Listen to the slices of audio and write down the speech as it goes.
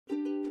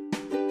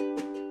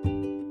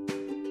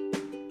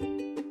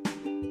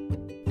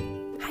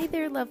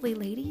there, lovely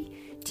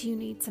lady. Do you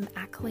need some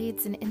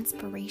accolades and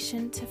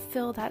inspiration to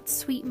fill that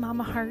sweet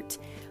mama heart?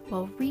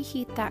 Well,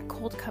 reheat that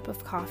cold cup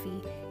of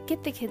coffee,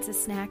 get the kids a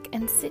snack,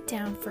 and sit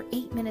down for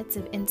 8 minutes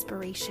of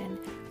inspiration.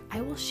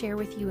 I will share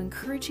with you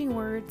encouraging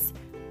words,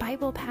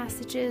 Bible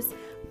passages,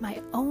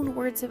 my own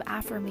words of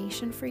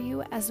affirmation for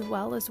you, as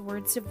well as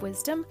words of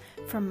wisdom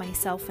from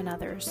myself and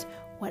others.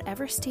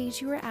 Whatever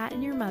stage you are at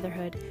in your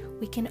motherhood,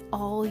 we can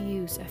all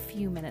use a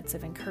few minutes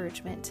of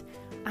encouragement.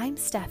 I'm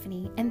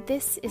Stephanie, and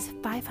this is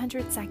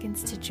 500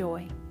 Seconds to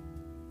Joy.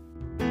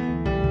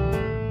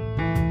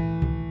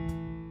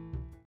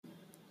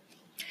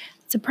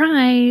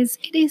 Surprise!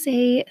 It is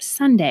a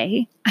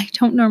Sunday. I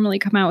don't normally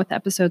come out with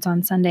episodes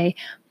on Sunday,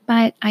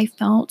 but I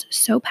felt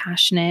so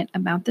passionate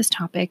about this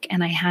topic,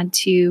 and I had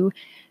to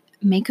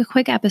make a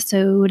quick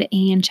episode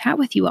and chat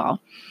with you all.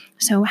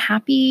 So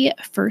happy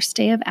first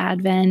day of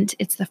Advent.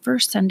 It's the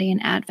first Sunday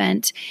in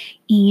Advent,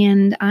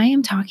 and I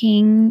am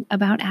talking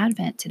about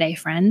Advent today,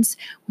 friends.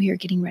 We are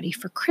getting ready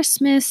for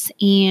Christmas,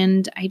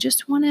 and I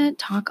just want to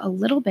talk a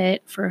little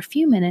bit for a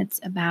few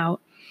minutes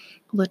about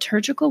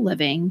liturgical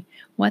living,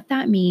 what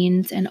that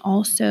means, and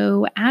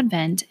also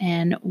Advent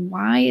and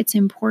why it's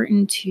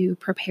important to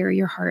prepare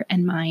your heart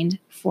and mind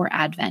for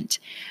Advent.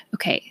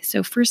 Okay,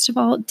 so first of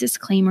all,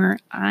 disclaimer,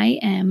 I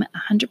am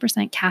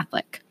 100%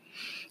 Catholic.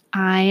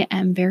 I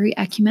am very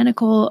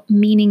ecumenical,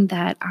 meaning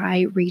that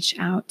I reach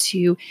out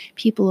to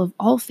people of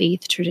all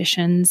faith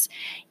traditions,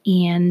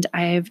 and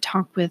I've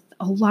talked with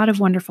a lot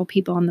of wonderful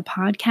people on the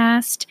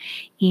podcast,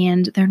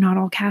 and they're not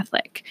all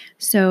Catholic.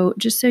 So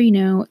just so you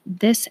know,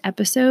 this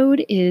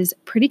episode is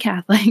pretty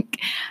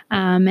Catholic,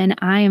 and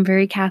I am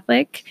very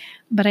Catholic,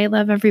 but I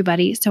love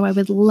everybody. So I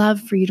would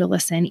love for you to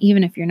listen,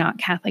 even if you're not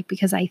Catholic,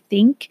 because I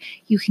think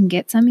you can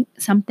get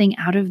something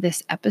out of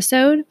this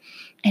episode,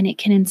 and it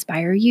can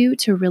inspire you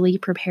to really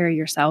prepare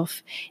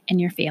yourself and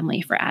your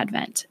family for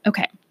Advent.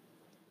 Okay,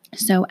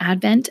 so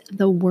Advent,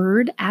 the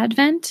word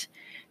Advent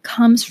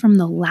comes from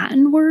the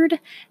Latin word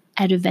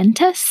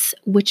adventus,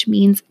 which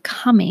means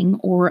coming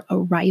or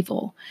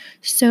arrival.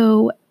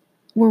 So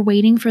we're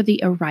waiting for the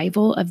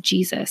arrival of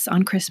Jesus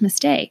on Christmas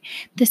Day.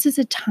 This is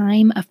a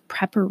time of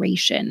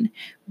preparation.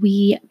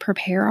 We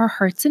prepare our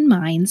hearts and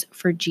minds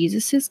for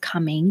Jesus's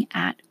coming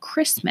at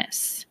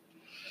Christmas.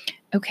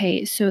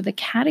 Okay, so the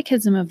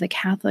Catechism of the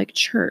Catholic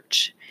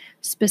Church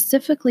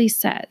specifically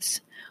says,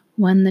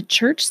 when the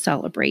Church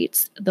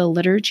celebrates the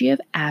Liturgy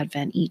of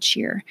Advent each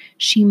year,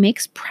 she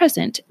makes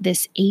present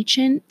this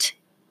ancient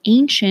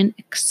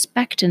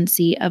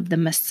expectancy of the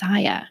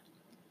Messiah.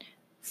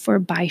 For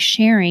by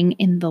sharing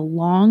in the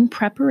long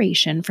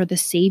preparation for the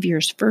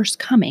Savior's first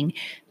coming,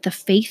 the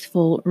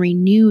faithful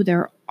renew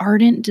their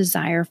ardent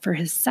desire for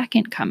his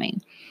second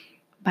coming.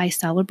 By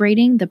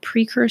celebrating the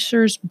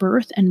precursor's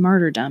birth and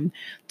martyrdom,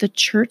 the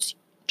church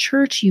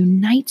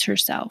unites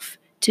herself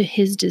to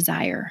his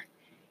desire.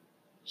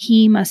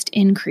 He must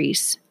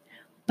increase,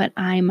 but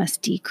I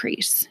must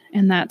decrease.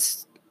 And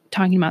that's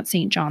talking about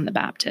St. John the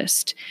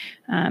Baptist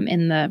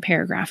in the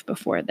paragraph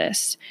before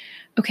this.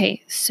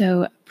 Okay,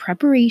 so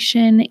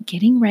preparation,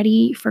 getting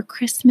ready for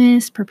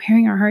Christmas,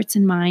 preparing our hearts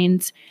and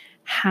minds.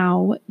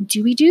 How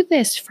do we do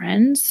this,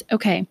 friends?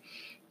 Okay,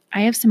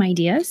 I have some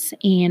ideas,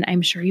 and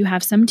I'm sure you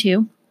have some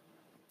too.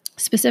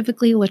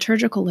 Specifically,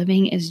 liturgical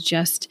living is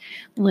just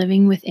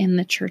living within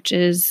the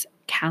church's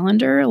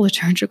calendar,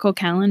 liturgical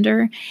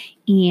calendar,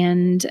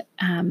 and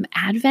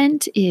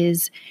Advent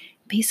is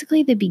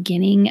basically the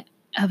beginning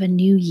of a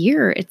new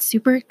year. It's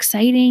super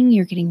exciting.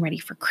 You're getting ready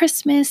for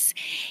Christmas,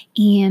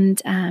 and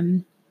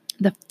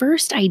the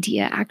first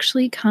idea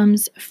actually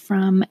comes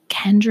from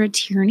Kendra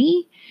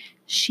Tierney.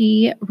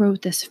 She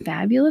wrote this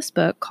fabulous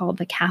book called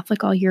The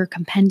Catholic All Year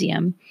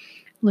Compendium,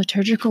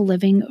 Liturgical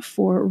Living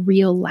for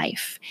Real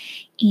Life.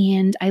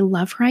 And I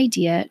love her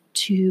idea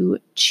to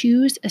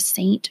choose a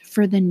saint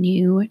for the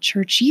new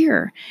church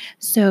year.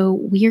 So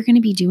we are going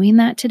to be doing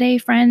that today,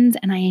 friends,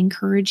 and I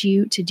encourage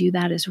you to do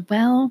that as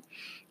well.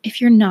 If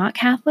you're not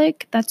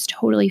Catholic, that's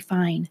totally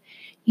fine.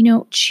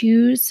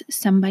 Choose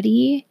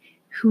somebody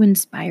who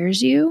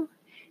inspires you,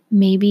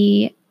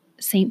 maybe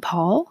St.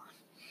 Paul,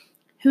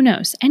 who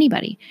knows,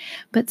 anybody,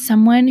 but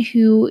someone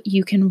who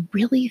you can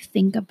really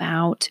think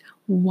about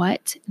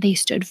what they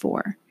stood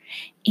for,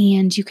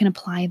 and you can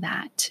apply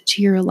that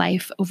to your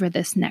life over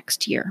this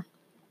next year.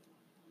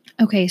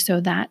 Okay,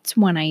 so that's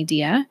one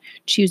idea,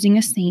 choosing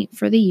a saint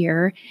for the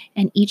year,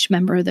 and each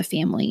member of the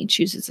family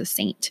chooses a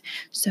saint.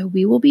 So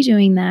we will be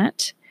doing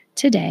that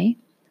today,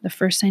 the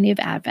first Sunday of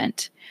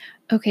Advent.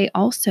 Okay,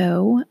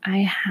 also, I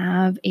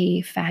have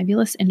a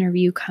fabulous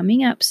interview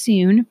coming up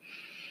soon,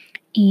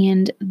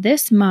 and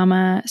this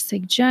mama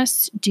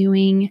suggests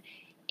doing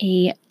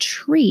a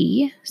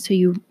tree. So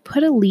you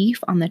put a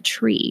leaf on the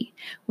tree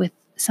with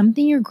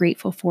something you're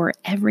grateful for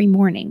every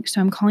morning.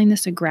 So I'm calling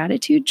this a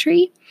gratitude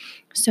tree.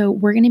 So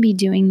we're going to be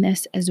doing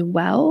this as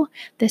well.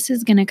 This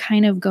is going to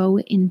kind of go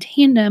in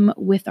tandem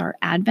with our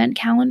Advent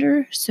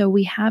calendar. So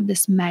we have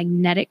this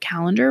magnetic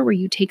calendar where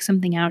you take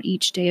something out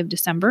each day of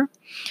December,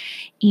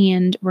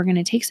 and we're going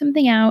to take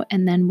something out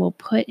and then we'll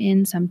put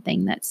in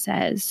something that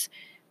says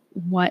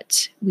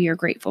what we are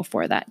grateful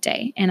for that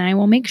day. And I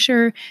will make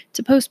sure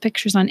to post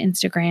pictures on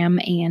Instagram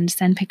and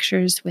send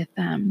pictures with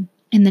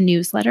in the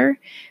newsletter,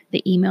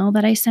 the email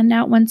that I send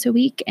out once a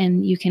week,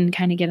 and you can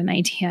kind of get an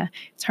idea.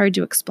 It's hard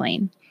to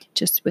explain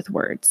just with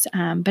words.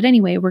 But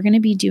anyway, we're going to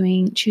be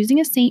choosing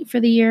a saint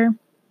for the year,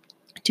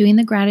 doing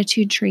the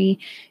gratitude tree,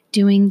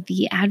 doing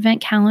the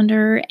Advent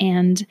calendar.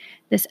 And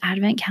this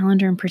Advent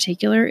calendar in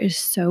particular is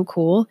so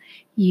cool.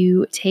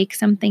 You take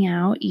something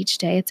out each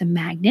day. It's a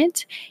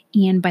magnet.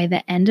 And by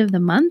the end of the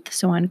month,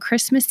 so on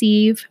Christmas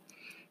Eve,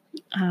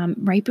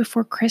 right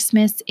before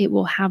Christmas, it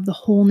will have the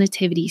whole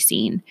nativity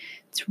scene.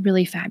 It's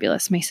really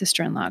fabulous. My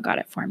sister-in-law got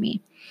it for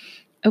me.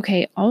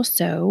 Okay,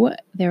 also,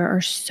 there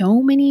are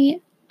so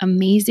many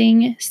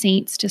amazing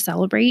saints to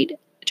celebrate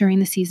during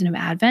the season of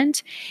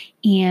Advent.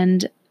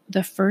 And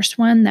the first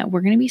one that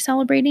we're going to be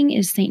celebrating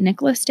is St.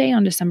 Nicholas Day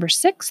on December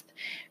 6th,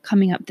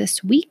 coming up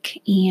this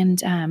week.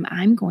 And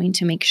I'm going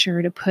to make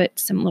sure to put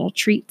some little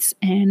treats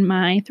in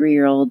my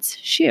 3-year-old's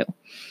shoe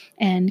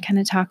and kind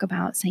of talk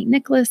about St.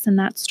 Nicholas and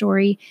that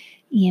story.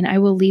 And I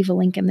will leave a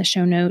link in the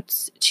show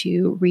notes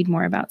to read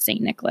more about St.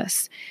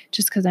 Nicholas,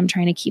 just because I'm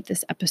trying to keep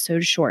this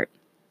episode short.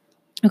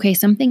 Okay,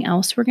 something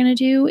else we're going to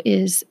do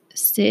is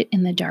sit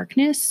in the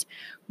darkness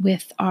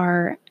with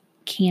our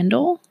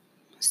candle.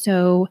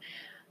 So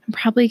I'm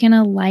probably going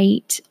to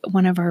light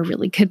one of our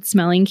really good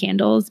smelling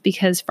candles,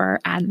 because for our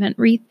Advent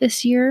wreath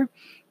this year,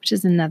 which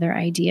is another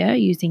idea,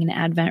 using an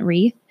Advent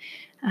wreath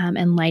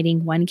and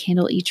lighting one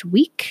candle each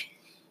week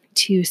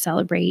to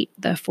celebrate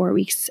the 4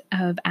 weeks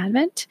of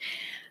Advent,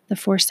 the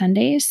 4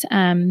 Sundays.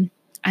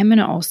 I'm going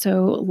to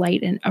also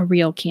light a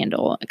real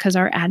candle, because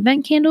our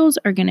Advent candles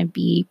are going to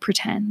be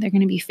pretend. They're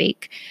going to be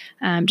fake,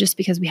 just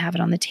because we have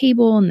it on the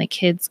table and the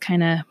kids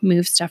kind of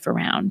move stuff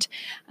around.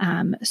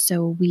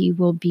 So we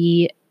will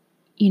be,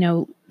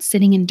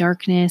 sitting in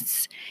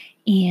darkness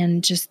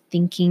and just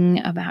thinking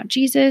about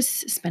Jesus,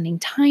 spending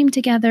time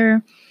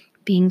together,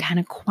 being kind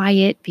of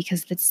quiet,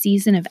 because the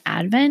season of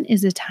Advent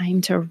is a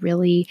time to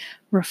really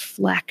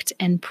reflect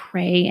and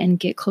pray and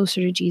get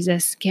closer to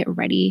Jesus, get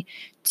ready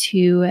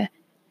to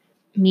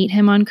meet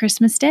him on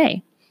Christmas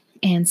Day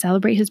and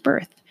celebrate his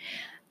birth.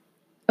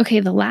 Okay,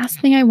 the last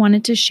thing I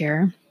wanted to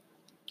share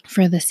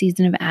for the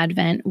season of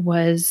Advent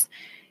was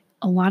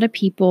a lot of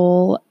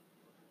people,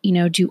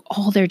 do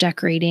all their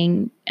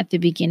decorating at the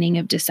beginning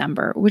of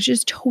December, which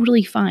is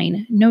totally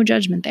fine. No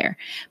judgment there.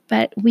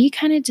 But we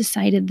kind of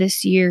decided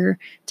this year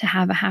to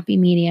have a happy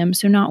medium.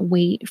 So not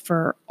wait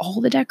for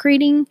all the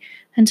decorating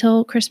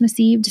until Christmas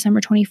Eve, December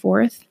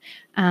 24th.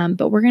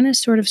 But we're going to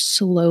sort of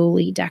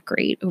slowly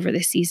decorate over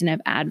the season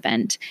of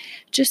Advent,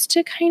 just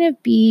to kind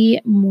of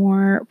be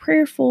more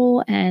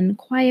prayerful and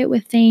quiet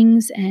with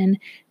things and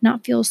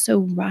not feel so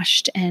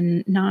rushed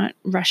and not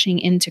rushing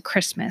into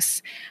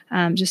Christmas.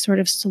 Just sort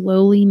of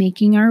slowly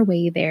making our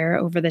way there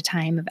over the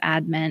time of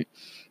Advent,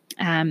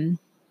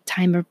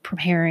 time of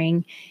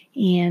preparing.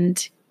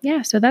 And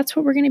yeah, so that's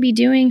what we're going to be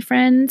doing,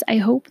 friends. I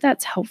hope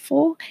that's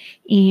helpful,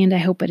 and I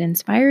hope it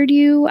inspired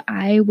you.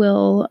 I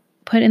will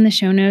put in the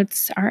show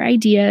notes our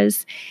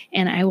ideas,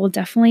 and I will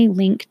definitely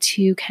link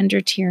to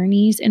Kendra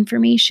Tierney's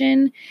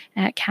information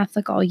at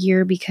Catholic All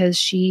Year, because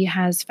she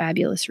has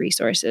fabulous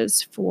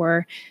resources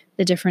for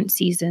the different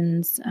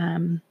seasons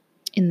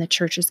in the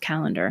church's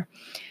calendar.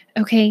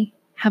 Okay,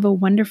 have a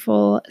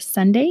wonderful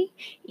Sunday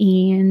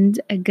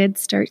and a good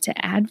start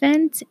to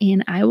Advent,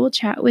 and I will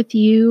chat with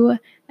you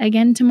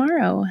again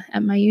tomorrow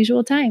at my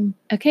usual time.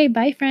 Okay,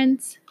 bye,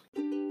 friends.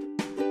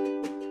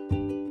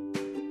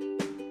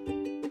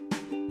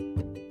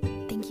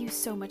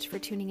 So much for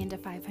tuning into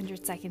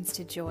 500 Seconds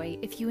to Joy.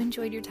 If you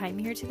enjoyed your time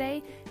here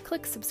today,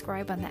 click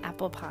subscribe on the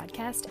Apple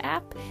Podcast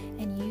app,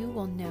 and you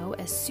will know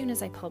as soon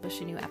as I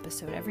publish a new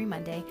episode every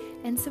Monday,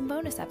 and some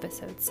bonus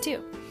episodes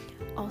too.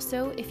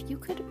 Also, if you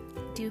could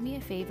do me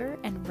a favor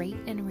and rate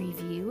and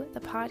review the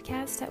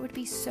podcast, that would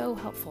be so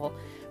helpful.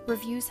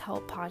 Reviews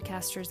help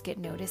podcasters get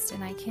noticed,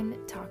 and I can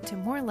talk to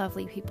more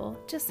lovely people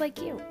just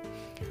like you.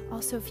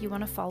 Also, if you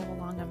want to follow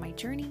along on my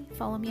journey,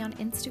 follow me on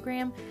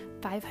Instagram,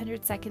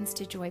 500 Seconds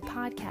to Joy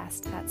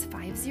Podcast. That's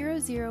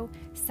 500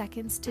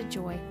 Seconds to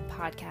Joy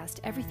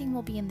Podcast. Everything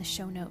will be in the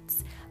show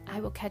notes.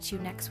 I will catch you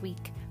next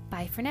week.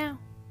 Bye for now.